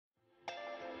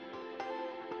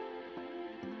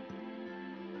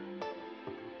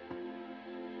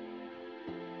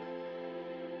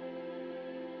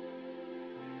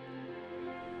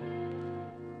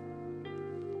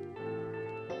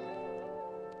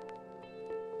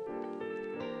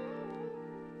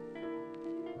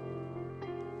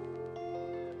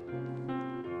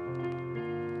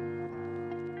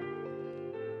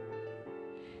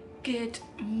Good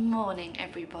morning,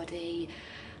 everybody.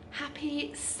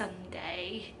 Happy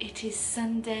Sunday. It is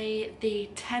Sunday the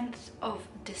 10th of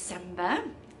December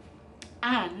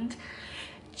and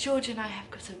George and I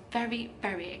have got a very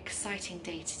exciting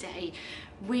day today.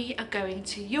 We are going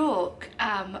to York,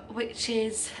 which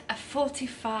is a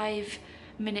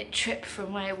 45-minute trip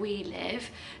from where we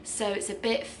live, so it's a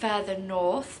bit further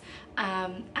north,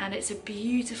 and it's a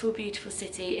beautiful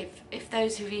city. If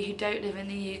those of you who don't live in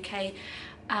the UK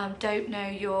don't know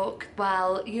York,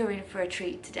 well, you're in for a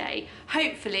treat today,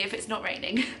 hopefully, if it's not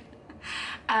raining.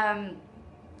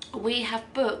 We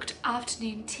have booked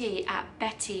afternoon tea at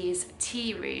Betty's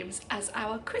Tea Rooms as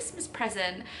our Christmas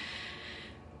present.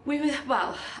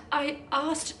 I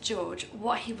asked George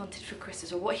what he wanted for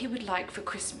Christmas, or what he would like for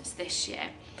Christmas this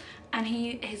year, and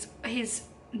his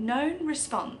known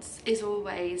response is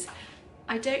always,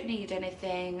 I don't need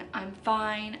anything, I'm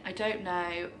fine, I don't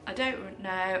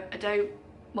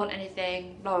want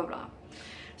anything, blah blah blah.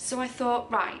 So I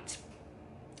thought, right,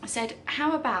 I said,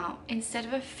 how about instead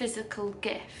of a physical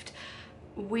gift,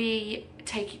 we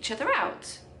take each other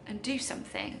out and do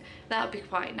something? That would be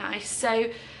quite nice.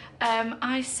 So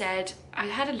I said, I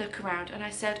had a look around and I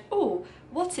said, oh,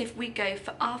 what if we go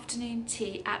for afternoon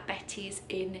tea at Betty's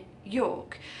in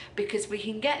York? Because we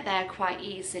can get there quite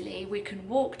easily, we can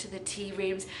walk to the tea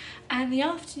rooms, and the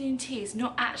afternoon tea is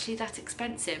not actually that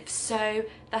expensive. So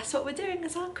that's what we're doing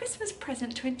as our Christmas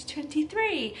present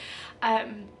 2023.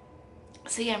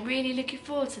 So yeah, I'm really looking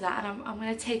forward to that, and I'm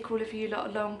going to take all of you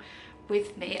lot along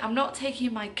with me. I'm not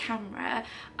taking my camera,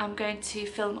 I'm going to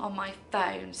film on my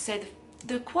phone, so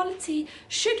the quality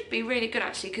should be really good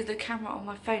actually, because the camera on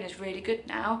my phone is really good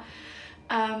now.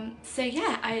 So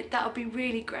yeah, that'll be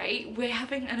really great. We're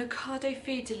having an avocado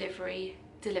food delivery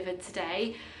delivered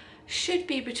today. Should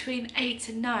be between 8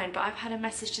 and 9, but I've had a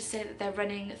message to say that they're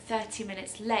running 30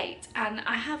 minutes late, and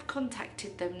I have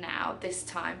contacted them now this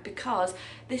time because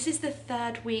this is the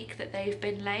third week that they've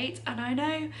been late, and I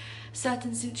know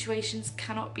certain situations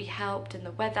cannot be helped and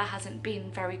the weather hasn't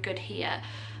been very good here,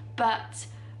 but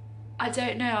I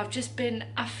don't know,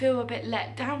 I feel a bit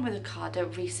let down with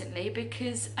Ocado recently,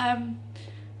 because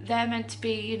they're meant to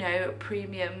be, you know, a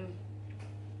premium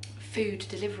food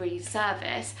delivery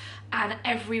service, and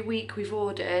every week we've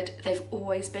ordered, they've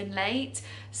always been late.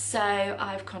 So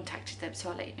I've contacted them,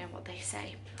 so I'll let you know what they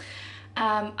say.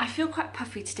 I feel quite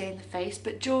puffy today in the face,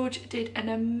 but George did an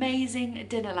amazing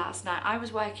dinner last night. I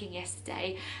was working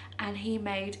yesterday and he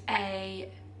made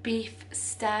a beef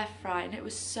stir fry and it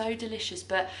was so delicious.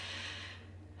 But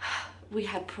we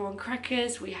had prawn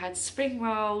crackers, we had spring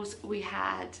rolls, we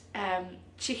had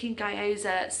chicken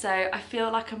gyoza, so I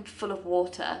feel like I'm full of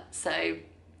water, so I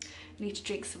need to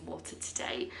drink some water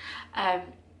today.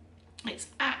 It's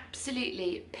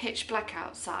absolutely pitch black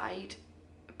outside,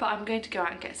 but I'm going to go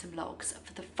out and get some logs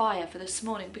for the fire for this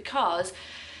morning, because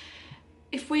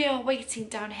if we are waiting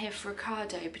down here for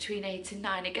Ocado between 8 and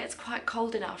 9, it gets quite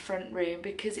cold in our front room,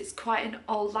 because it's quite an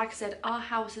old, like I said, our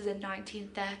house is a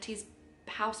 1930s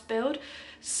house build,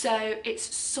 so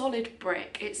it's solid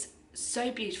brick. It's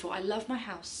so beautiful. I love my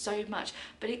house so much,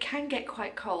 but it can get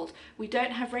quite cold. We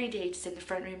don't have radiators in the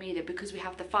front room either because we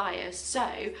have the fire, so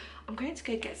I'm going to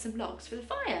go get some logs for the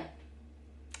fire,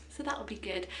 so that'll be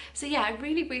good. So yeah, I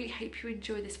really hope you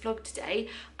enjoy this vlog today.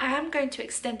 I am going to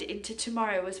extend it into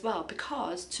tomorrow as well,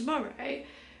 because tomorrow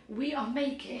we are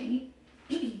making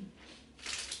the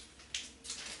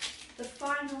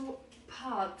final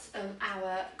part of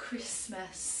our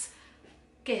Christmas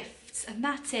gifts, and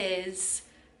that is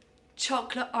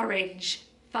chocolate orange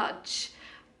fudge.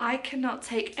 I cannot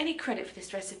take any credit for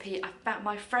this recipe. I found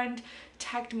my friend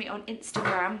tagged me on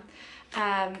Instagram,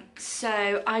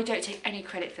 so I don't take any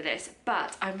credit for this,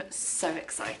 but I'm so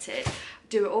excited.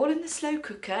 Do it all in the slow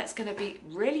cooker. It's going to be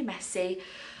really messy,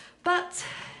 but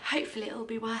hopefully it'll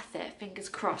be worth it, fingers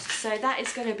crossed. So that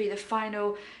is going to be the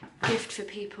final gift for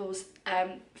people's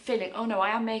filling. Oh no, I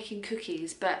am making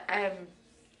cookies, but I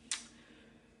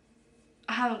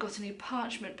haven't got any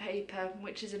parchment paper,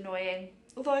 which is annoying.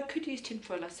 Although I could use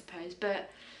tinfoil, I suppose, but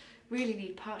really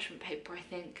need parchment paper, I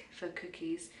think, for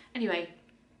cookies. Anyway,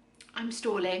 I'm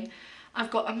stalling. I've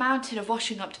got a mountain of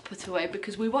washing up to put away,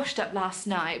 because we washed up last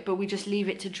night, but we just leave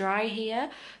it to dry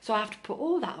here. So I have to put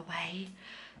all that away,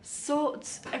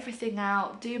 sort everything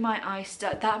out, do my ice.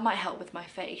 That might help with my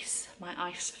face, my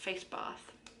ice face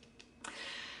bath.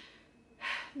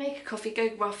 Make a coffee,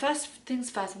 well, first things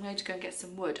first, I'm going to go and get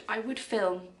some wood. I would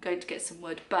film going to get some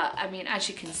wood, but I mean, as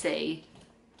you can see,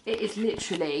 it is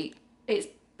literally, it's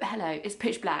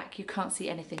pitch black, you can't see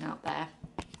anything out there.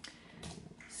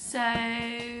 So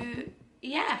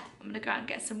yeah, I'm gonna go out and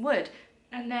get some wood,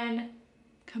 and then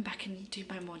come back and do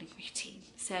my morning routine.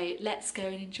 So let's go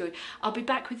and enjoy. I'll be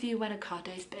back with you when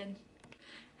Ocado's been.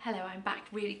 Hello, I'm back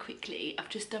really quickly. I've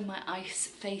just done my ice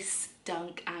face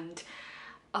dunk and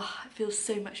oh, it feels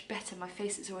so much better. My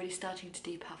face is already starting to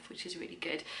depuff, which is really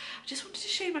good. I just wanted to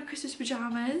show you my Christmas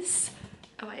pyjamas.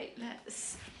 Oh wait,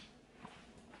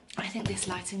 I think this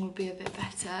lighting will be a bit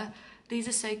better. These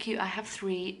are so cute. I have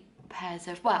 3 pairs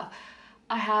of, well,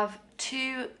 I have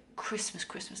 2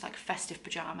 Christmas like festive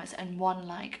pyjamas and 1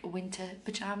 like winter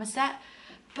pyjama set,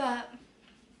 but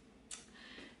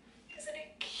isn't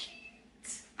it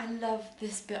cute? I love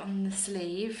this bit on the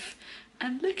sleeve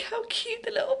and look how cute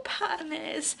the little pattern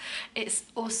is. It's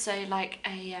also like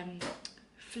a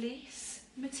fleece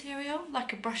material,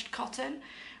 like a brushed cotton,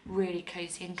 really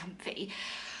cozy and comfy.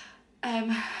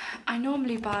 I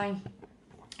normally buy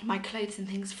my clothes and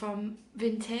things from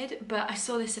Vinted, but I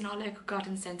saw this in our local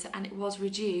garden centre and it was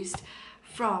reduced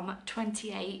from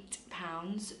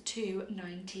 £28 to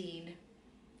 £19.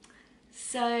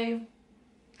 So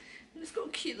it's got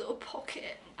a cute little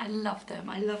pocket. I love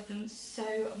them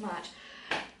so much.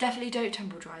 Definitely don't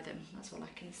tumble dry them, that's all I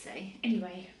can say.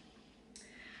 Anyway,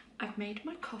 I've made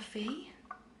my coffee.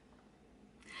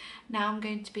 Now I'm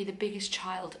going to be the biggest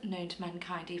child known to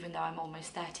mankind, even though I'm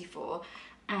almost 34,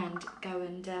 and go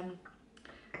and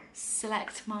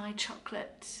select my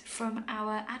chocolate from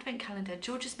our advent calendar.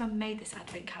 George's mum made this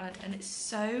advent calendar and it's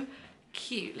so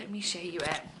cute. Let me show you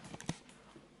it.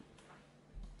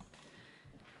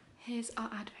 Here's our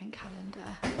advent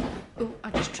calendar. Oh, I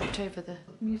just tripped over the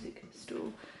music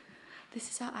stool. This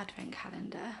is our advent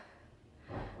calendar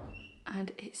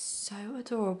and it's so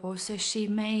adorable. So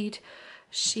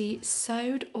she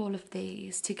sewed all of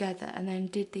these together and then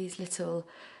did these little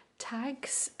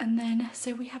tags, and then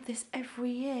so we have this every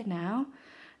year now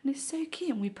and it's so cute,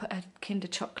 and we put a Kinder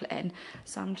chocolate in.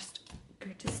 So I'm just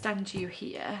going to stand you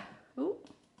here. Oh,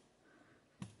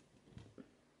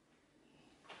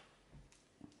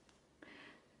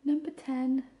 number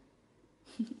 10.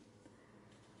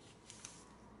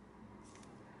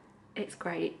 It's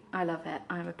great. I love it.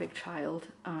 I'm a big child.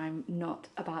 I'm not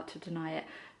about to deny it.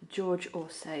 George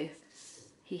also,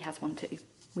 he has one too.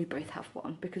 We both have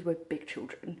one because we're big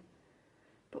children.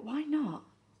 But why not?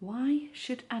 Why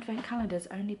should advent calendars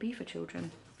only be for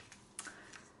children?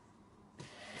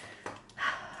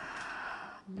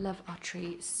 Love our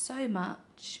tree so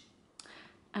much.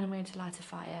 And I'm going to light a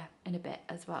fire in a bit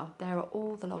as well. There are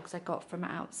all the logs I got from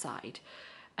outside.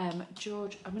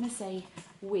 George, I'm going to say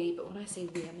we, but when I say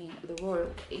we, I mean the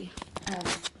royalty.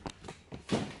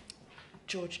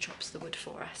 George chops the wood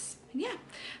for us. And yeah,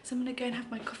 so I'm going to go and have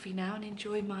my coffee now and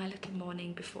enjoy my little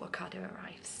morning before Ocado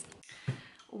arrives.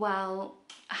 Well,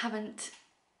 haven't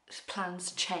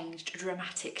plans changed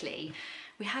dramatically.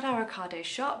 We had our Ocado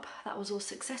shop, that was all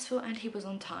successful, and he was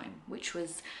on time, which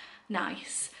was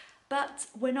nice. But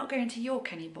we're not going to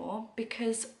York anymore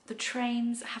because the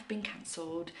trains have been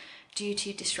cancelled due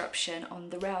to disruption on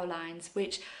the rail lines,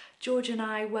 which George and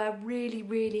I were really,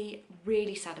 really,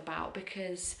 really sad about,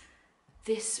 because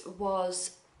this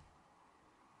was...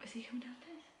 Is he coming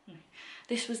downstairs? No.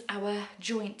 This was our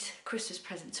joint Christmas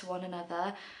present to one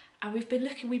another, and we've been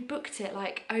looking, we booked it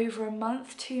like over a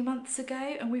month, 2 months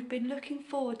ago, and we've been looking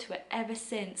forward to it ever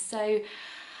since. So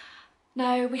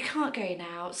no, we can't go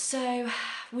now. So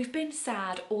we've been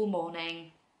sad all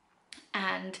morning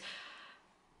and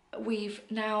we've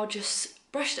now just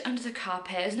brushed it under the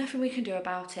carpet. There's nothing we can do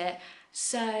about it.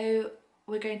 So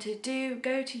we're going to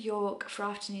go to York for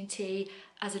afternoon tea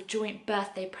as a joint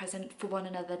birthday present for one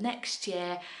another next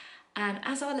year. And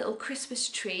as our little Christmas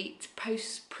treat,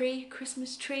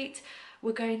 pre-Christmas treat,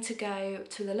 we're going to go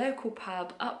to the local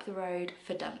pub up the road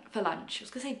for lunch. I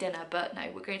was going to say dinner, but no,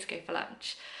 we're going to go for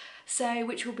lunch. So,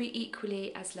 which will be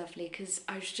equally as lovely, because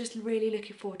I was just really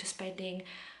looking forward to spending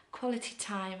quality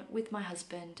time with my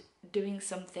husband doing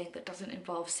something that doesn't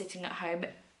involve sitting at home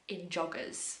in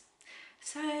joggers.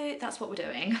 So that's what we're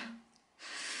doing.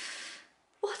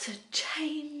 What a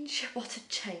change, what a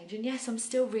change. And yes, I'm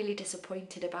still really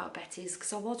disappointed about Betty's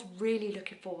because I was really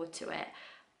looking forward to it,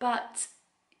 but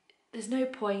there's no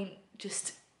point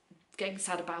just getting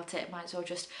sad about it. Might as well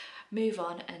just move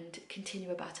on and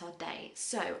continue about our day.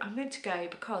 So I'm going to go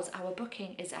because our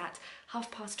booking is at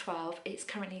 12:30. It's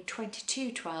currently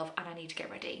 22:12 and I need to get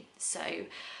ready. So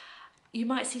you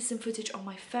might see some footage on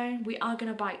my phone. We are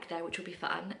going to bike there, which will be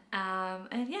fun.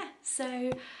 And yeah,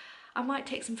 so I might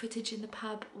take some footage in the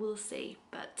pub, we'll see,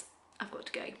 but I've got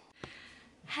to go.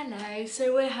 Hello,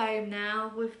 so we're home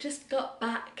now. We've just got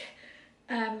back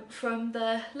from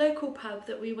the local pub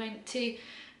that we went to,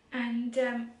 and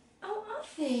oh,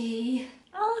 Arthie!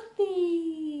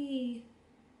 Arthie!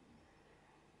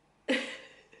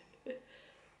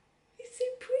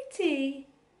 pretty?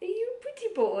 Are you a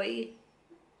pretty boy?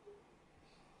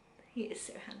 He is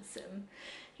so handsome.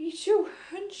 He's so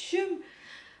handsome.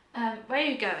 Where are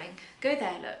you going? Go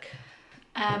there, look.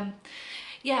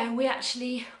 Yeah, we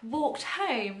actually walked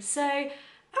home, so that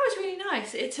was really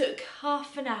nice. It took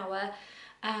half an hour,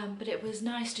 but it was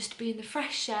nice just to be in the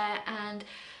fresh air and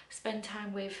spend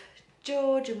time with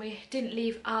George, and we didn't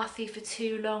leave Arthie for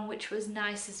too long, which was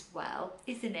nice as well,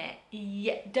 isn't it?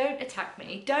 Yeah, don't attack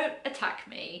me, don't attack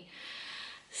me.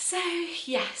 So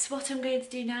yes, what I'm going to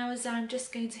do now is I'm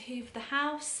just going to hoover the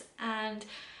house and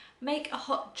make a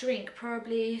hot drink,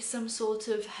 probably some sort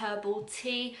of herbal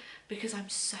tea, because I'm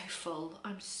so full.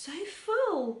 I'm so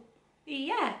full.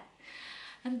 Yeah.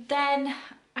 And then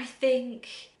I think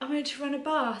I'm going to run a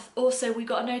bath. Also, we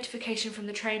got a notification from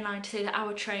the train line to say that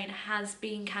our train has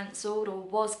been cancelled or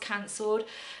was cancelled.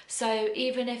 So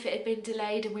even if it had been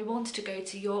delayed and we wanted to go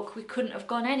to York, we couldn't have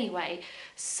gone anyway.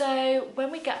 So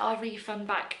when we get our refund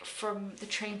back from the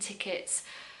train tickets,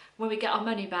 when we get our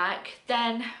money back,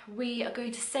 then we are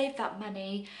going to save that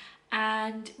money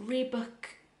and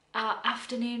rebook our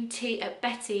afternoon tea at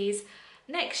Betty's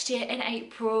next year in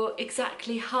April,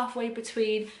 exactly halfway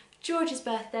between George's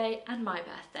birthday and my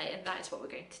birthday, and that is what we're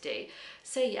going to do.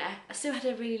 So yeah, I still had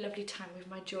a really lovely time with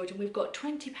my George, and we've got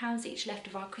 £20 each left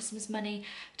of our Christmas money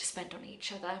to spend on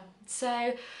each other.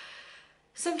 So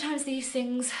sometimes these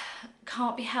things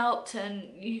can't be helped and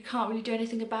you can't really do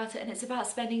anything about it, and it's about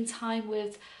spending time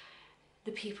with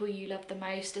the people you love the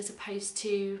most as opposed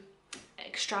to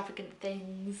extravagant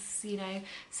things, you know.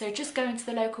 So just going to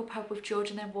the local pub with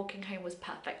George and then walking home was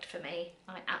perfect for me.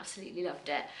 I absolutely loved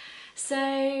it.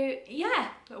 So yeah,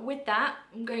 with that,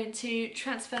 I'm going to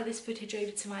transfer this footage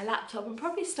over to my laptop and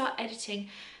probably start editing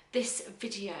this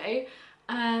video.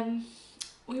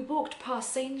 We walked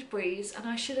past Sainsbury's and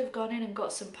I should have gone in and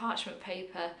got some parchment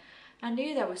paper. I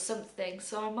knew there was something,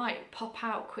 so I might pop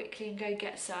out quickly and go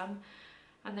get some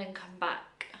and then come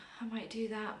back. I might do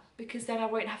that because then I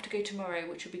won't have to go tomorrow,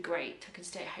 which will be great. I can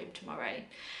stay at home tomorrow.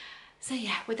 So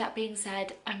yeah, with that being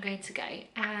said, I'm going to go,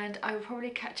 and I will probably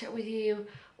catch up with you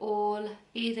all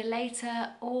either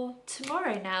later or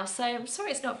tomorrow now. So I'm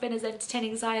sorry it's not been as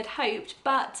entertaining as I had hoped,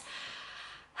 but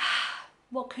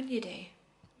what can you do?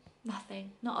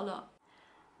 Nothing, not a lot.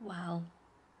 Well,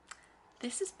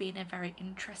 this has been a very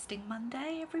interesting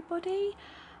Monday, everybody.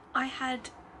 I had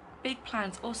big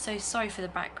plans. Also, sorry for the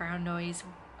background noise.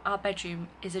 Our bedroom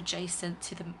is adjacent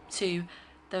to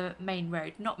the main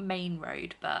road. Not main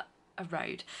road, but a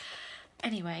road.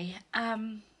 Anyway,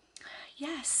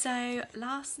 yeah, so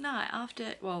last night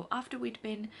after we'd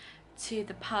been to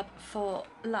the pub for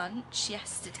lunch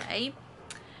yesterday,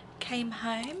 came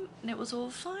home and it was all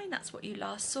fine. That's what you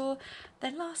last saw.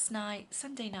 Then last night,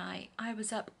 Sunday night, I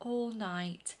was up all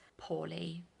night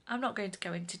poorly. I'm not going to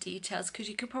go into details because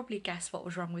you can probably guess what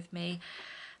was wrong with me.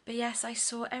 But yes, I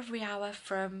saw every hour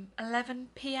from 11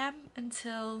 p.m.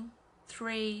 until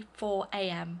 3-4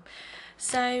 a.m.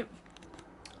 So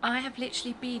I have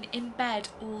literally been in bed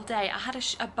all day. I had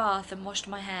a bath and washed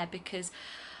my hair because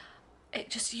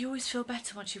you always feel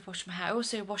better once you've washed my hair. I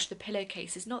also washed the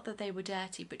pillowcases, not that they were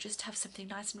dirty, but just to have something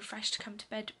nice and fresh to come to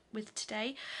bed with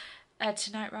tonight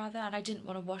rather. And I didn't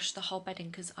want to wash the whole bedding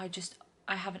because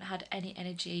I haven't had any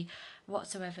energy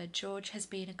whatsoever. George has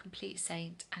been a complete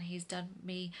saint and he's done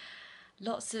me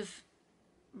lots of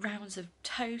rounds of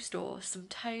toast or some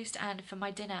toast, and for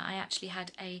my dinner I actually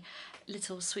had a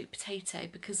little sweet potato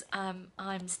because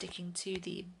I'm sticking to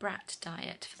the brat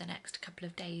diet for the next couple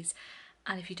of days.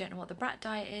 And if you don't know what the brat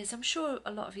diet is, I'm sure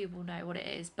a lot of you will know what it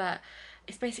is, but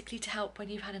it's basically to help when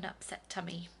you've had an upset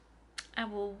tummy.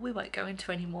 And we won't go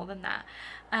into any more than that.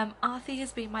 Arthie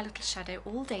has been my little shadow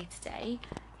all day today.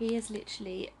 He has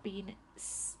literally been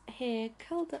here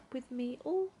curled up with me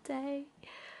all day.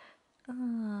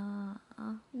 Ah,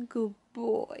 good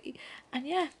boy. And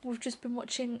yeah, we've just been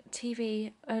watching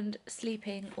TV and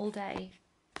sleeping all day.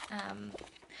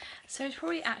 So it's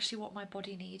probably actually what my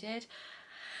body needed.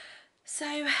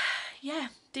 So yeah,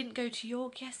 didn't go to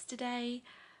York yesterday.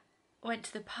 Went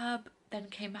to the pub, then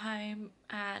came home,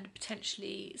 and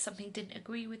potentially something didn't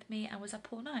agree with me and was up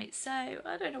all night. So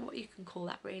I don't know what you can call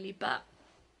that really, but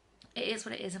it is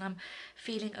what it is, and I'm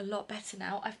feeling a lot better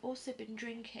now. I've also been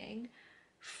drinking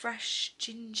fresh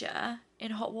ginger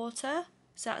in hot water.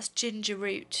 So that's ginger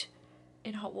root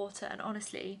in hot water, and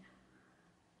honestly,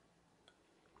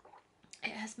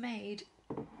 it has made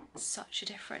such a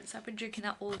difference. I've been drinking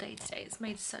that all day today. It's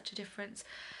made such a difference.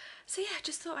 So yeah,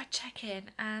 just thought I'd check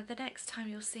in, and the next time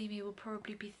you'll see me will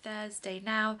probably be Thursday.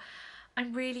 Now,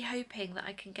 I'm really hoping that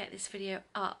I can get this video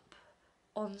up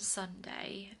on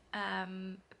Sunday,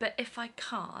 but if I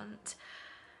can't,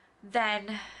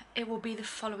 then it will be the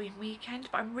following weekend,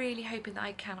 but I'm really hoping that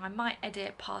I can. I might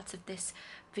edit part of this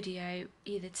video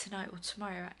either tonight or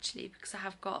tomorrow actually, because I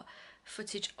have got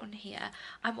footage on here.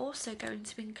 I'm also going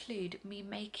to include me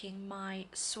making my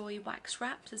soy wax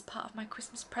wraps as part of my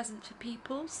Christmas present for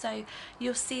people, so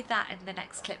you'll see that in the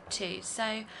next clip too.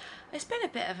 So it's been a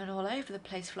bit of an all over the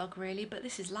place vlog really, but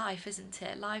this is life, isn't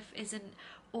it? Life isn't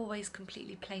always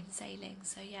completely plain sailing,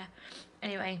 so yeah.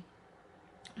 Anyway,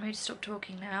 I'm going to stop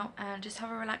talking now and just have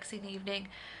a relaxing evening.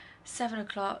 7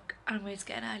 o'clock, I'm going to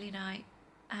get an early night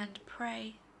and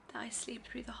pray that I sleep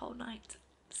through the whole night.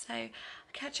 So I'll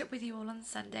catch up with you all on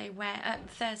Sunday,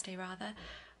 Thursday rather,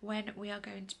 when we are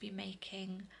going to be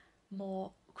making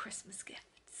more Christmas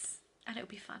gifts, and it'll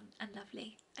be fun and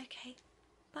lovely. Okay,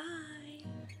 bye.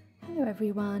 Hello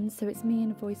everyone, so it's me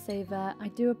in voiceover. I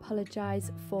do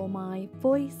apologise for my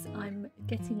voice. I'm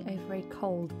getting over a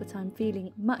cold, but I'm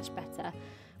feeling much better,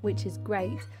 which is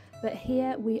great. But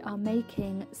here we are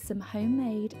making some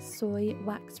homemade soy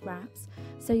wax wraps.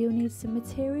 So you'll need some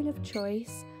material of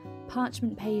choice,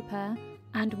 parchment paper,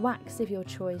 and wax of your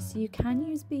choice. You can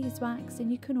use beeswax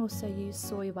and you can also use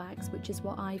soy wax, which is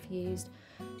what I've used.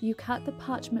 You cut the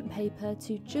parchment paper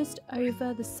to just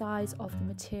over the size of the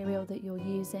material that you're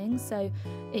using, so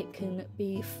it can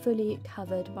be fully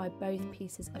covered by both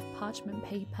pieces of parchment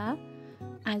paper,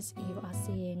 as you are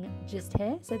seeing just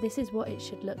here. So this is what it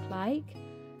should look like.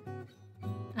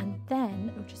 And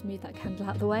then, I'll just move that candle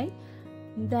out of the way.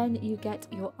 And then you get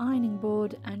your ironing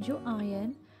board and your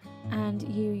iron, and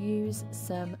you use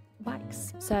some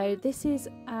wax. So this is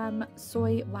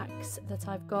soy wax that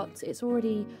I've got. It's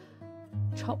already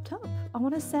chopped up, I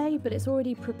want to say, but it's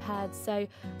already prepared. So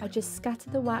I just scatter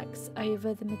the wax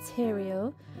over the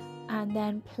material and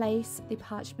then place the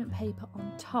parchment paper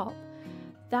on top.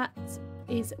 That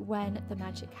is when the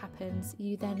magic happens.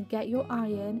 You then get your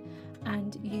iron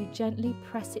and you gently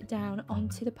press it down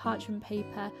onto the parchment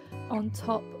paper on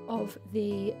top of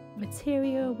the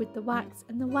material with the wax,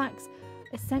 and the wax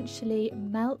essentially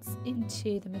melts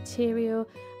into the material,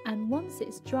 and once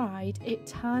it's dried it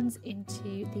turns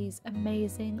into these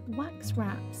amazing wax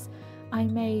wraps. I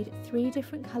made 3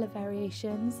 different colour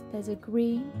variations. There's a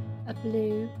green, a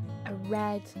blue, a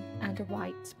red and a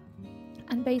white,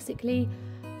 and basically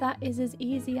that is as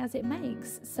easy as it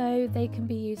makes. So they can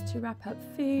be used to wrap up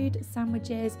food,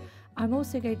 sandwiches. I'm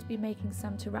also going to be making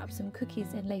some to wrap some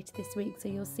cookies in later this week, so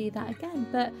you'll see that again.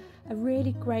 But a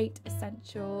really great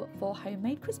essential for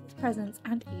homemade Christmas presents,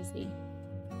 and easy.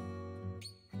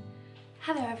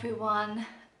 Hello everyone,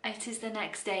 it is the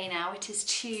next day now, it is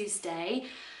Tuesday.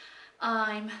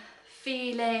 I'm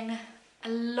feeling a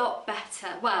lot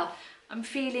better. Well, I'm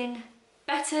feeling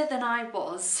better than I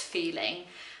was feeling,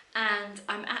 and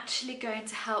I'm actually going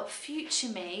to help future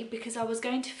me, because I was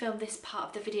going to film this part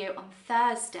of the video on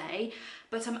Thursday,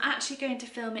 but I'm actually going to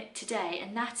film it today,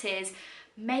 and that is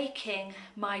making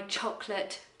my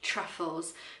chocolate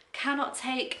truffles. Cannot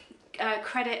take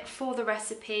credit for the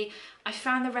recipe. I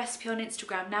found the recipe on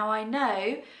Instagram. Now I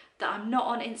know that I'm not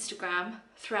on Instagram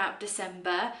throughout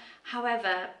December,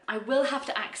 however I will have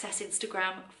to access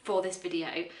Instagram for this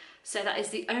video. So that is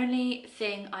the only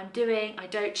thing I'm doing. I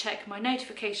don't check my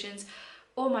notifications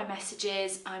or my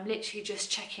messages. I'm literally just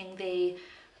checking the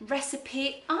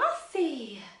recipe.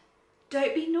 Arthie,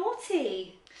 don't be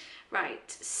naughty.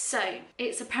 Right, so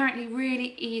it's apparently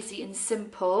really easy and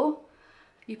simple.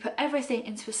 You put everything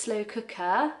into a slow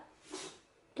cooker.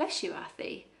 Bless you,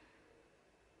 Arthie.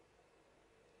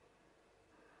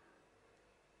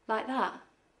 Like that.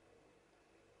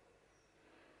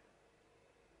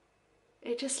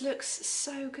 It just looks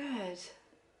so good.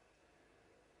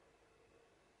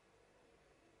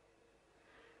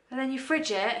 And then you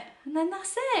fridge it, and then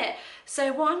that's it.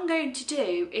 So what I'm going to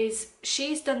do is,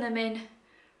 she's done them in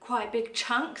quite big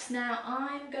chunks. Now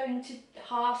I'm going to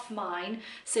half mine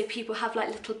so people have like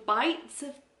little bites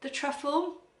of the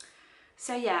truffle.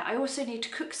 So yeah, I also need to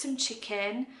cook some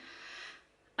chicken.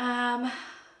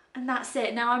 And that's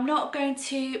it. Now I'm not going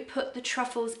to put the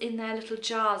truffles in their little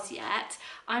jars yet.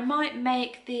 I might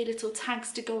make the little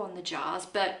tags to go on the jars,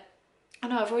 but oh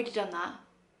no, I've already done that.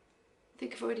 I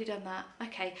think I've already done that.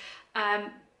 Okay,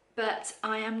 but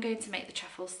I am going to make the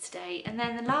truffles today. And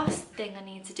then the last thing I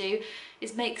need to do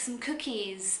is make some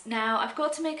cookies. Now I've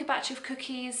got to make a batch of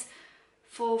cookies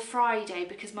for Friday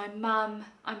because my mum,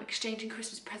 I'm exchanging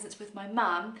Christmas presents with my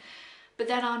mum. But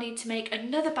then I'll need to make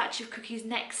another batch of cookies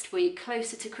next week,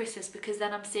 closer to Christmas, because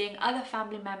then I'm seeing other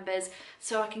family members,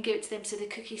 so I can give it to them so the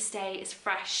cookies stay as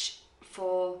fresh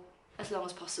for as long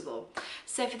as possible.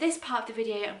 So for this part of the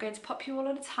video, I'm going to pop you all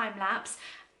on a time lapse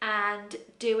and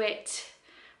do it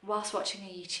whilst watching a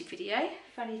YouTube video,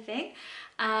 funny thing,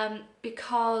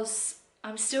 because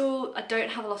I don't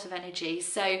have a lot of energy,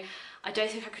 so I don't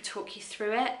think I could talk you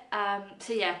through it.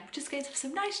 So yeah, I'm just going to have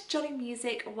some nice jolly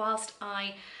music whilst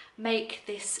I make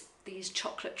these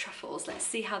chocolate truffles. Let's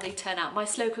see how they turn out. My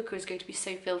slow cooker is going to be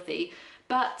so filthy,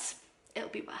 but it'll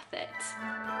be worth it.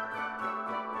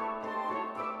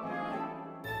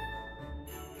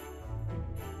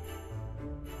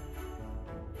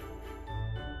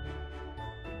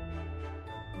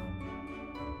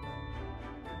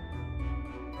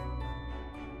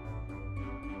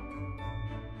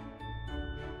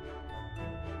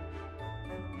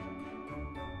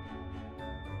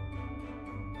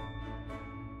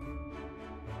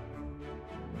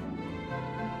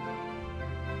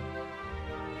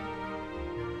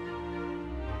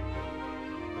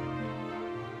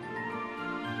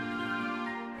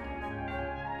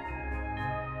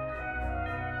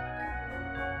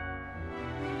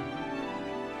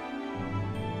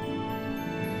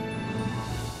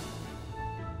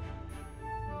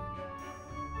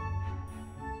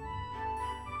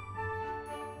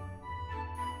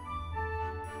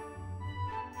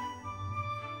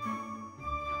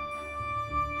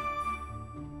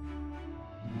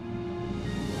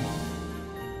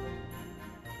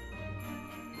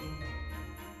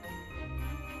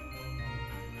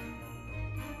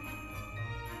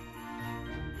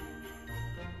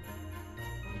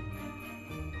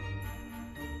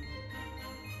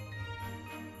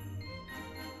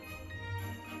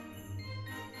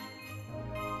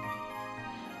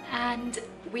 And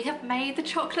we have made the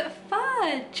chocolate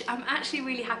fudge. I'm actually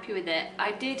really happy with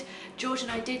it. George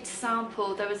and I did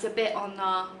sample, there was a bit on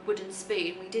our wooden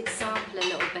spoon, we did sample a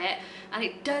little bit, and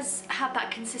it does have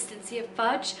that consistency of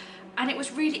fudge, and it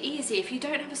was really easy. If you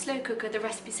don't have a slow cooker, the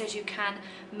recipe says you can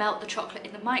melt the chocolate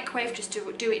in the microwave, just do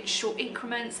it in short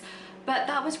increments, but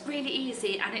that was really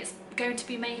easy, and it's going to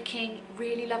be making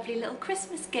really lovely little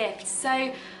Christmas gifts.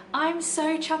 So I'm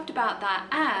so chuffed about that.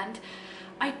 And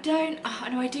I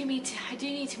do need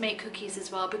to make cookies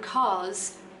as well,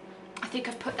 because I think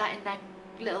I've put that in their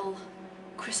little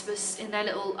Christmas,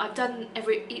 I've done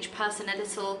each person a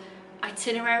little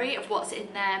itinerary of what's in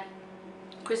their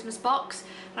Christmas box,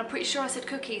 and I'm pretty sure I said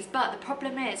cookies, but the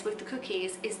problem is with the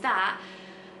cookies is that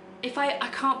if I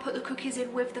can't put the cookies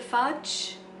in with the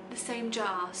fudge, the same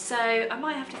jar, so I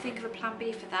might have to think of a plan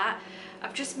B for that.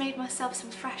 I've just made myself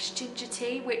some fresh ginger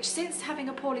tea, which since having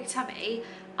a poorly tummy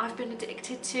I've been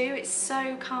addicted to. It's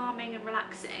so calming and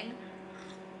relaxing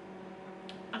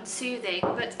and soothing.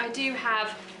 But I do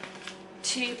have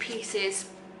 2 pieces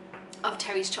of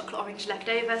Terry's chocolate orange left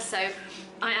over, so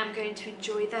I am going to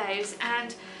enjoy those.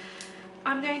 And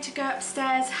I'm going to go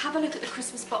upstairs, have a look at the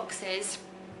Christmas boxes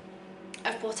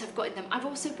of what I've got in them. I've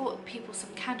also bought people some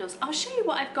candles. I'll show you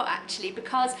what I've got actually,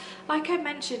 because like I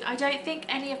mentioned, I don't think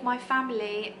any of my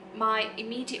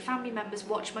immediate family members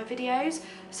watch my videos,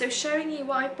 so showing you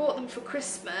what I bought them for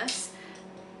Christmas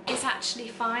is actually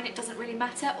fine. It doesn't really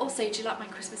matter. Also, do you like my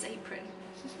Christmas apron?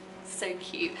 So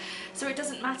cute. So it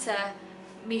doesn't matter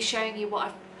me showing you what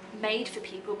I've made for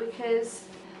people because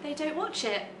they don't watch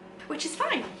it, which is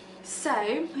fine. So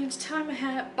I'm going to tie my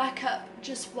hair back up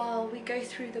just while we go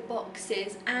through the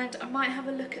boxes, and I might have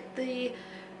a look at the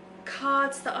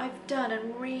cards that I've done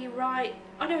and rewrite.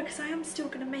 Oh no, because I am still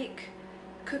going to make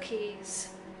cookies.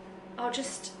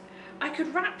 I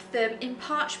could wrap them in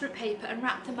parchment paper and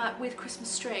wrap them up with Christmas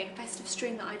string, festive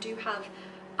string that I do have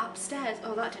upstairs.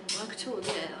 Oh, that didn't work at all,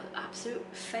 did it? Absolute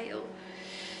fail.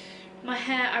 My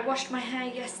hair, I washed my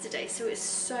hair yesterday, so it's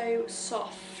so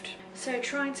soft. So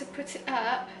trying to put it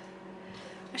up,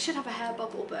 I should have a hair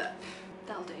bubble, but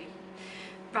that'll do.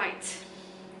 Right,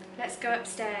 let's go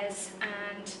upstairs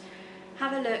and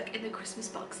have a look in the Christmas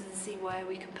boxes and see where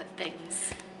we can put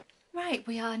things. Right,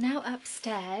 we are now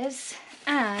upstairs,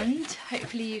 and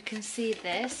hopefully you can see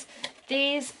this.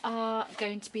 These are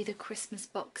going to be the Christmas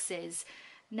boxes.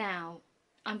 Now,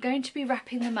 I'm going to be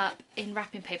wrapping them up in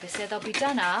wrapping paper, so they'll be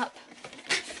done up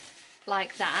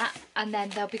like that, and then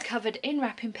they'll be covered in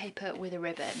wrapping paper with a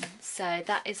ribbon. So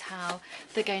that is how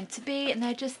they're going to be, and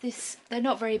they're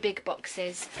not very big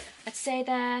boxes. I'd say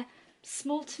they're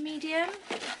small to medium,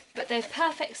 but they're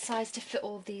perfect size to fit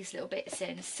all these little bits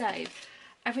in. So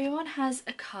everyone has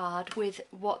a card with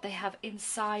what they have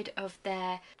inside of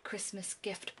their Christmas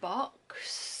gift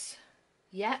box.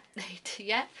 Yep,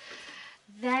 yep.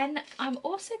 Then I'm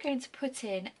also going to put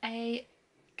in a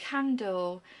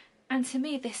candle, and to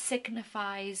me this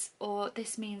signifies, or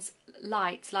this means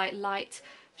light, like light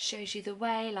shows you the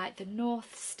way, like the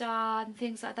North Star and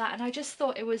things like that. And I just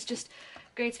thought it was just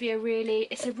going to be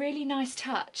it's a really nice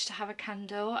touch to have a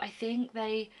candle. I think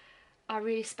they are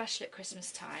really special at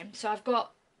Christmas time. So I've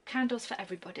got candles for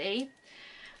everybody.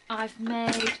 I've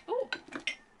made, oh,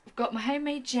 I've got my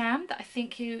homemade jam that I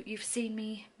think you've seen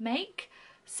me make.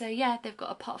 So yeah, they've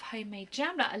got a pot of homemade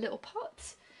jam, like a little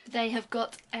pot. They have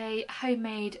got a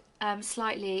homemade,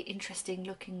 slightly interesting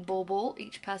looking bauble.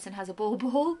 Each person has a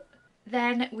bauble.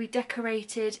 Then we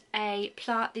decorated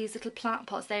these little plant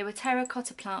pots. They were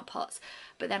terracotta plant pots,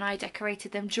 but then I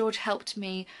decorated them. George helped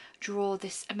me draw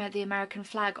the American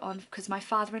flag on, because my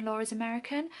father-in-law is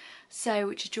American,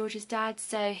 which is George's dad.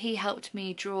 So he helped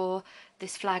me draw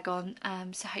this flag on.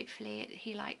 So hopefully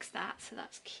he likes that. So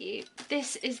that's cute.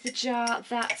 This is the jar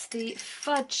that the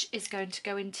fudge is going to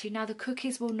go into. Now the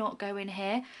cookies will not go in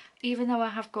here. Even though I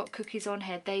have got cookies on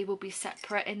here, they will be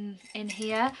separate in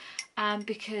here,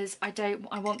 because I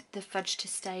want the fudge to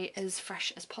stay as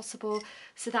fresh as possible.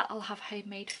 So that I'll have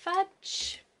homemade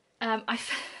fudge.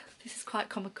 This is quite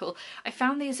comical. I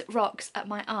found these rocks at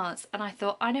my aunt's and I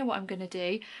thought, I know what I'm going to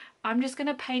do. I'm just going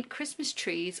to paint Christmas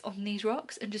trees on these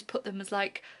rocks and just put them as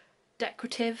like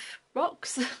decorative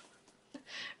rocks.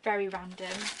 Very random.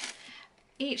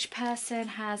 Each person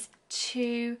has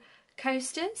 2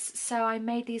 coasters, so I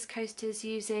made these coasters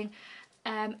using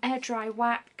air dry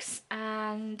wax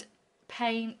and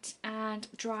paint and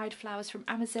dried flowers from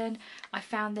Amazon. I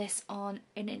found this on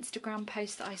an Instagram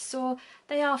post that I saw.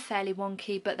 They are fairly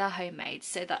wonky, but they're homemade,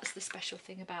 so that's the special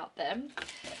thing about them.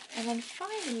 And then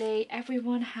finally,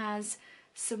 everyone has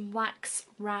some wax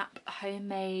wrap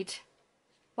homemade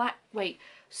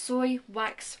soy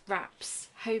wax wraps,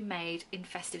 homemade in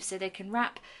festive, so they can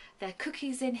wrap their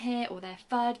cookies in here or their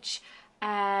fudge.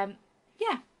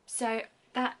 Yeah, so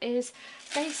that is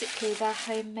basically their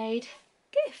homemade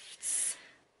gifts.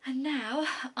 And now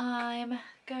I'm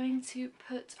going to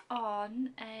put on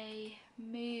a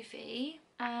movie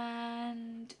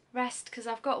and rest, because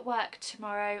I've got work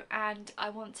tomorrow and I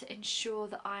want to ensure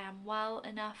that I am well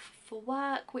enough for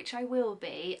work, which I will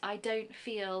be. I don't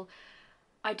feel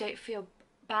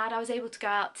bad. I was able to go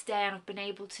out today and I've been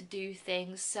able to do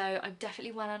things, so I'm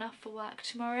definitely well enough for work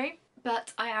tomorrow.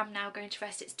 But I am now going to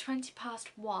rest. It's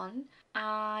 1:20.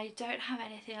 I don't have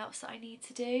anything else that I need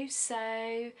to do,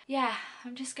 so yeah,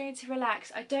 I'm just going to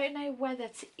relax. I don't know whether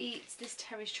to eat this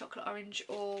Terry's chocolate orange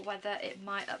or whether it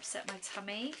might upset my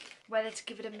tummy. Whether to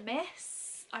give it a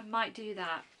miss. I might do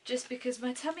that, just because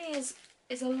my tummy is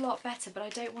a lot better, but I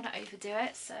don't want to overdo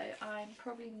it, so I'm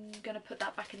probably going to put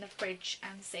that back in the fridge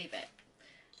and save it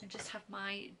and just have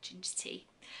my ginger tea.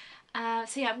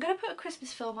 So yeah, I'm going to put a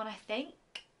Christmas film on, I think.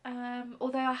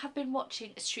 Although I have been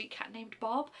watching A Street Cat Named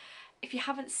Bob. If you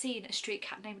haven't seen A Street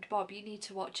Cat Named Bob, you need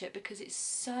to watch it because it's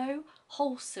so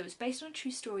wholesome. It's based on a true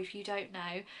story, if you don't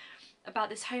know, about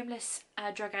this homeless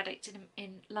drug addict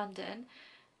in London,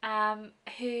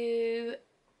 who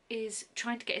is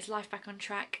trying to get his life back on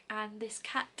track, and this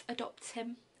cat adopts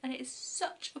him, and it is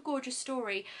such a gorgeous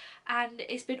story, and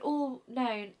it's been all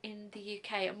known in the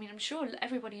UK. I mean, I'm sure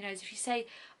everybody knows. If you say,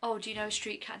 oh, do you know A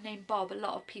Street Cat Named Bob, a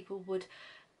lot of people would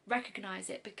recognise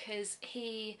it, because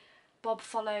Bob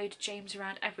followed James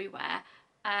around everywhere,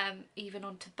 even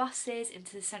onto buses,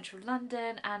 into central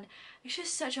London, and it's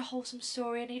just such a wholesome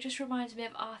story, and it just reminds me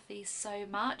of Arthie so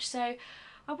much. So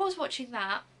I was watching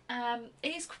that.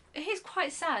 It is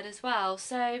quite sad as well,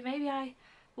 so maybe I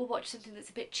will watch something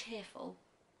that's a bit cheerful,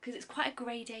 because it's quite a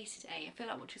grey day today. I feel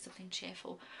like watching something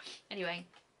cheerful. Anyway,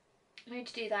 I'm going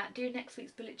to do that, do next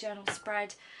week's bullet journal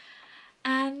spread,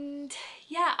 and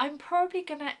yeah, I'm probably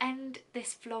going to end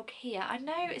this vlog here. I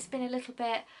know it's been a little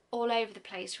bit all over the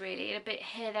place really, and a bit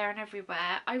here, there and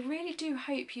everywhere. I really do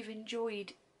hope you've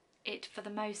enjoyed it for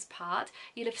the most part.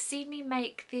 You'll have seen me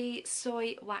make the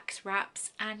soy wax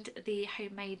wraps and the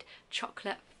homemade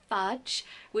chocolate fudge,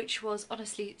 which was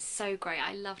honestly so great.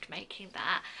 I loved making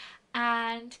that.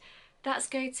 And that's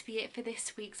going to be it for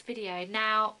this week's video.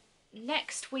 Now,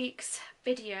 next week's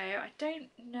video, I don't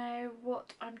know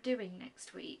what I'm doing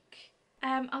next week.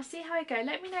 I'll see how I go.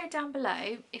 Let me know down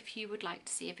below if you would like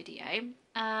to see a video,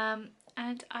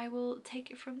 and I will take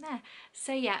it from there.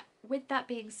 So yeah, with that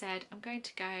being said, I'm going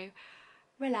to go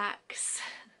relax,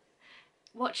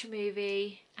 watch a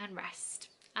movie and rest,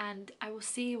 and I will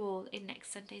see you all in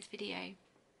next Sunday's video.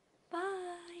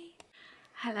 Bye!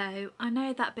 Hello, I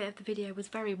know that bit of the video was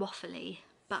very waffly,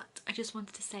 but I just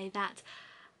wanted to say that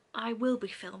I will be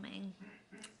filming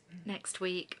next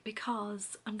week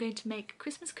because I'm going to make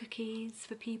Christmas cookies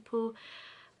for people.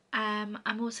 I'm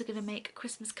also going to make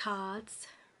Christmas cards,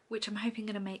 which I'm hoping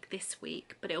going to make this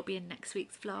week, but it'll be in next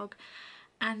week's vlog.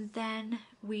 And then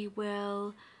I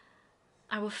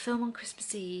will film on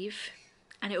Christmas Eve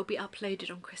and it will be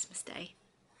uploaded on Christmas Day,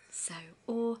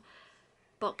 or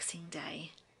Boxing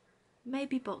Day.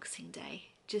 maybe Boxing Day,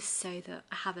 just so that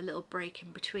I have a little break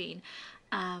in between.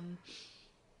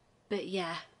 But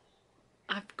yeah,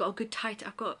 I've got a good title.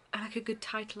 I've got like a good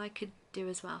title I could do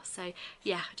as well. So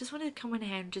yeah, I just wanted to come in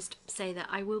here and just say that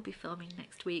I will be filming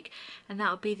next week, and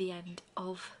that'll be the end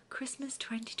of Christmas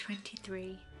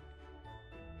 2023.